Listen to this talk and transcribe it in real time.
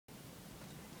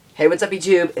Hey, what's up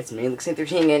YouTube? It's me,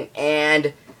 Luke13 again,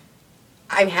 and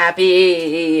I'm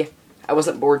happy I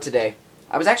wasn't bored today.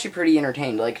 I was actually pretty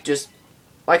entertained, like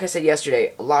I said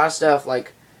yesterday, a lot of stuff,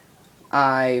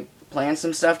 I planned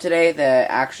some stuff today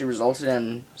that actually resulted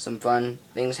in some fun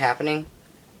things happening.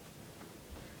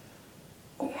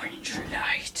 Orange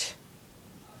Light.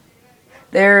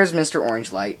 There's Mr.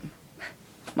 Orange Light,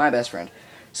 my best friend.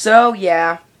 So,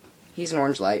 yeah, he's an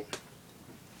orange light.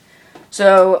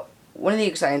 So, one of the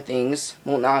exciting things,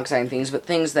 well, not exciting things, but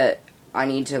things that I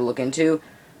need to look into,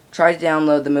 try to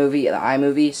download the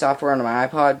iMovie software onto my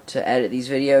iPod to edit these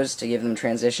videos, to give them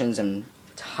transitions and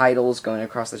titles going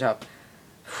across the top.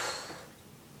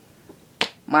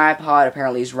 My iPod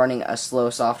apparently is running a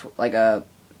slow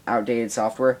outdated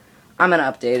software. I'm going to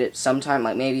update it sometime,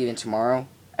 maybe even tomorrow,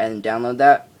 and download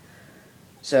that.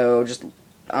 So,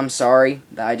 I'm sorry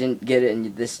that I didn't get it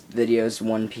in this video's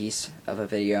one piece of a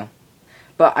video.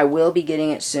 But I will be getting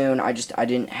it soon. I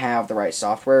didn't have the right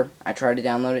software. I tried to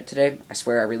download it today. I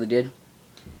swear I really did.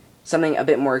 Something a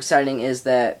bit more exciting is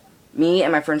that me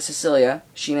and my friend Cecilia,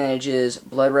 she manages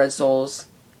Blood Red Souls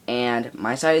and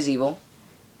My Side is Evil.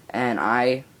 And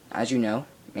I, as you know,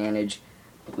 manage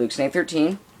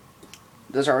Luke13.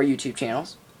 Those are our YouTube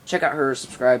channels. Check out her,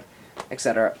 subscribe,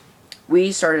 etc.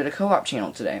 We started a co-op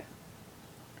channel today.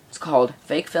 It's called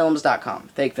fakefilms.com.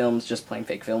 Fake Films, just plain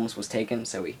Fake Films, was taken,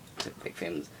 so we took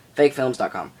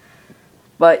fakefilms.com.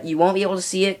 But you won't be able to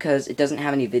see it because it doesn't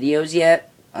have any videos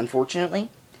yet, unfortunately.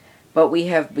 But we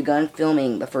have begun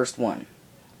filming the first one.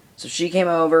 So she came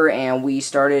over and we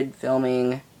started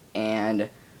filming, and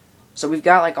so we've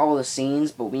got all the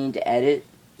scenes, but we need to edit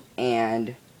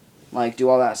and do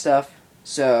all that stuff.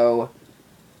 So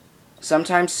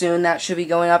sometime soon that should be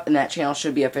going up, and that channel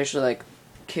should be officially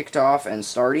kicked off and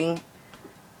starting.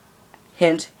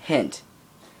 Hint, hint.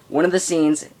 One of the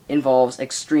scenes involves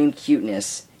extreme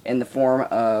cuteness in the form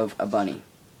of a bunny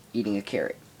eating a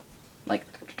carrot.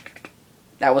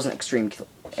 That wasn't extreme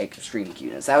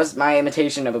cuteness. That was my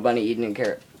imitation of a bunny eating a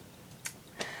carrot.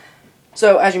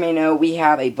 So, as you may know, we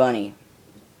have a bunny.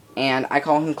 And I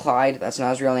call him Clyde. That's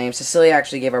not his real name. Cecilia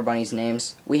actually gave our bunnies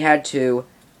names. We had two.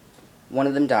 One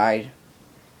of them died.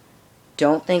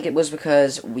 Don't think it was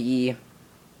because we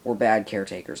were bad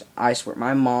caretakers. I swear,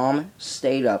 my mom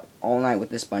stayed up all night with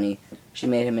this bunny. She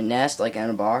made him a nest, in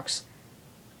a box,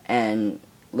 and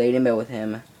laid in bed with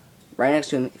him, right next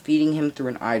to him, feeding him through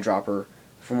an eyedropper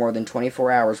for more than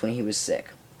 24 hours when he was sick.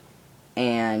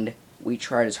 And we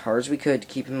tried as hard as we could to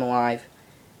keep him alive.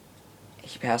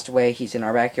 He passed away. He's in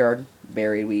our backyard,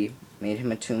 buried. We made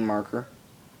him a tomb marker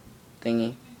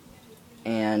thingy.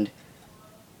 And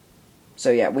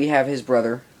so, yeah, we have his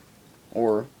brother,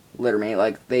 or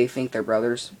littermate, they think they're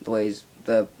brothers. Not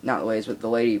the ladies, but the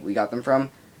lady we got them from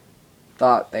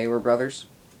thought they were brothers.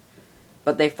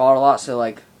 But they fought a lot, so,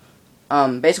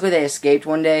 basically they escaped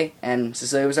one day, and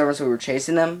Cecilia was over, so we were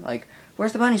chasing them,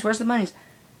 where's the bunnies, where's the bunnies?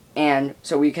 And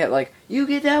so we kept, you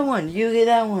get that one, you get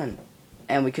that one.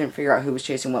 And we couldn't figure out who was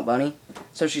chasing what bunny.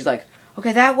 So she's like,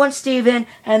 okay, that one's Steven,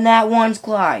 and that one's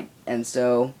Clyde. And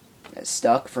so it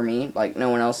stuck for me, no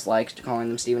one else liked calling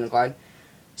them Steven and Clyde.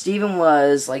 Steven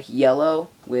was, yellow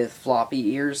with floppy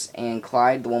ears, and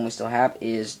Clyde, the one we still have,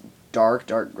 is dark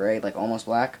gray, almost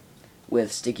black,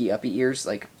 with sticky uppy ears,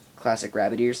 classic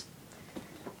rabbit ears.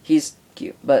 He's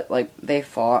cute, but, they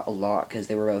fought a lot because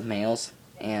they were both males,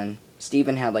 and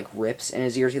Steven had, rips in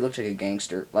his ears. He looked like a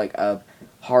gangster, a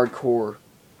hardcore,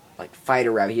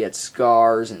 fighter rabbit. He had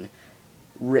scars and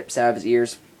rips out of his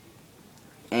ears,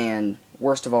 and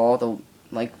worst of all,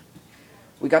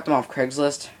 we got them off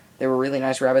Craigslist. They were really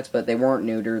nice rabbits, but they weren't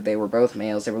neutered. They were both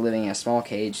males. They were living in a small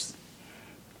cage.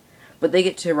 But they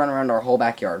get to run around our whole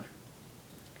backyard.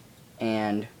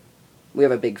 And we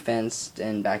have a big fenced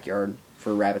in backyard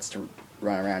for rabbits to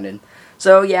run around in.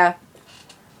 So, yeah.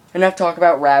 Enough talk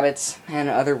about rabbits and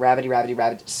other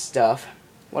rabbit stuff.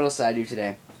 What else did I do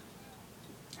today?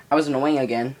 I was annoying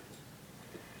again.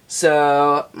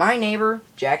 So, my neighbor,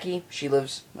 Jackie, she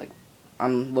lives,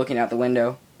 I'm looking out the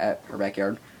window at her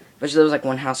backyard. But she lives,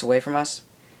 one house away from us.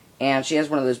 And she has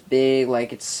one of those big,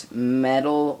 it's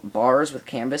metal bars with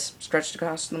canvas stretched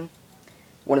across them.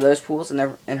 One of those pools in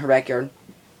her backyard.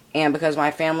 And because my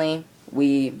family,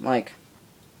 we,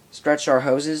 stretched our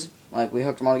hoses, we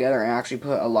hooked them all together and actually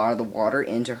put a lot of the water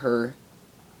into her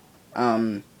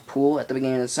pool at the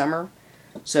beginning of the summer.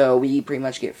 So we pretty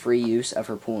much get free use of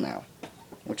her pool now,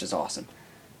 which is awesome.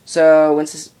 So when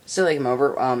Cecilia came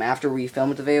over, after we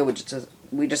filmed the video,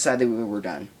 we decided we were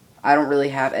done. I don't really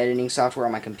have editing software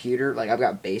on my computer. I've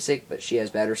got basic, but she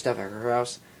has better stuff at her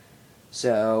house.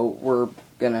 So we're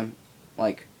gonna,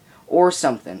 or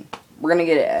something. We're gonna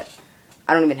get it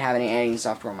I don't even have any editing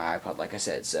software on my iPod, like I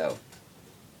said, so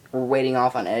we're waiting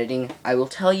off on editing. I will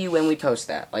tell you when we post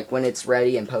that, like when it's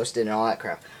ready and posted and all that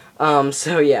crap.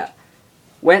 So yeah,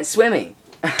 went swimming.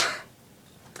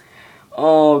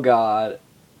 Oh god.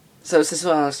 So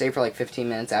Cicely only stayed for like 15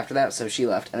 minutes after that, so she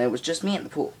left, and it was just me in the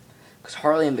pool. Because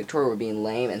Harley and Victoria were being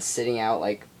lame and sitting out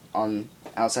like on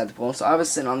outside the pool, so I was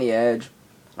sitting on the edge.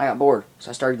 I got bored, so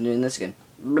I started doing this again.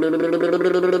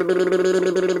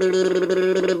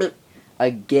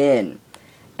 Again.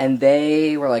 And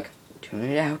they were like, tune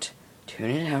it out,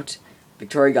 tune it out.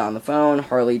 Victoria got on the phone,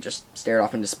 Harley just stared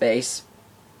off into space.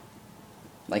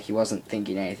 Like he wasn't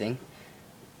thinking anything.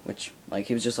 Which, like,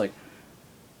 he was just like,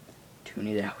 tune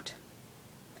it out.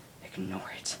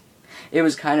 Ignore it. It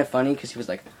was kind of funny, because he was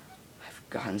like, I've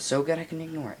gotten so good I can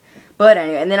ignore it. But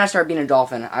anyway, and then I started being a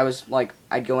dolphin. I was like,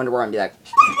 I'd go underwater and be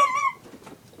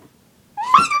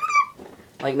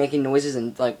like making noises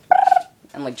and like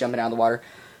jumping out of the water.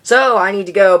 So I need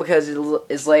to go because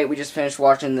it's late. We just finished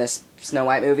watching this Snow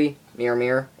White movie. Mirror,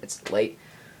 mirror. It's late.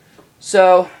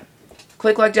 So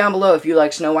click like down below if you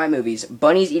like Snow White movies.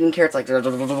 Bunnies eating carrots like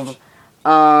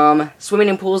swimming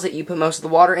in pools that you put most of the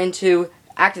water into.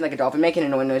 Acting like a dolphin, making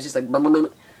annoying noises like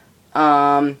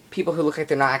people who look like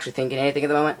they're not actually thinking anything at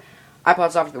the moment.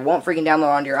 iPod software that won't freaking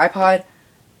download onto your iPod.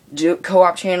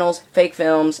 Co-op channels, fake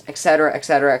films, etc.,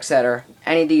 etc., etc.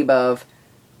 Any of the above.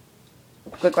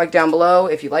 Click like down below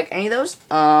if you like any of those.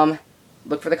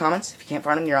 Look for the comments. If you can't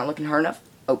find them, you're not looking hard enough.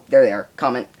 Oh, there they are.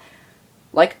 Comment.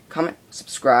 Like, comment,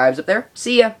 subscribe's up there.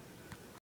 See ya!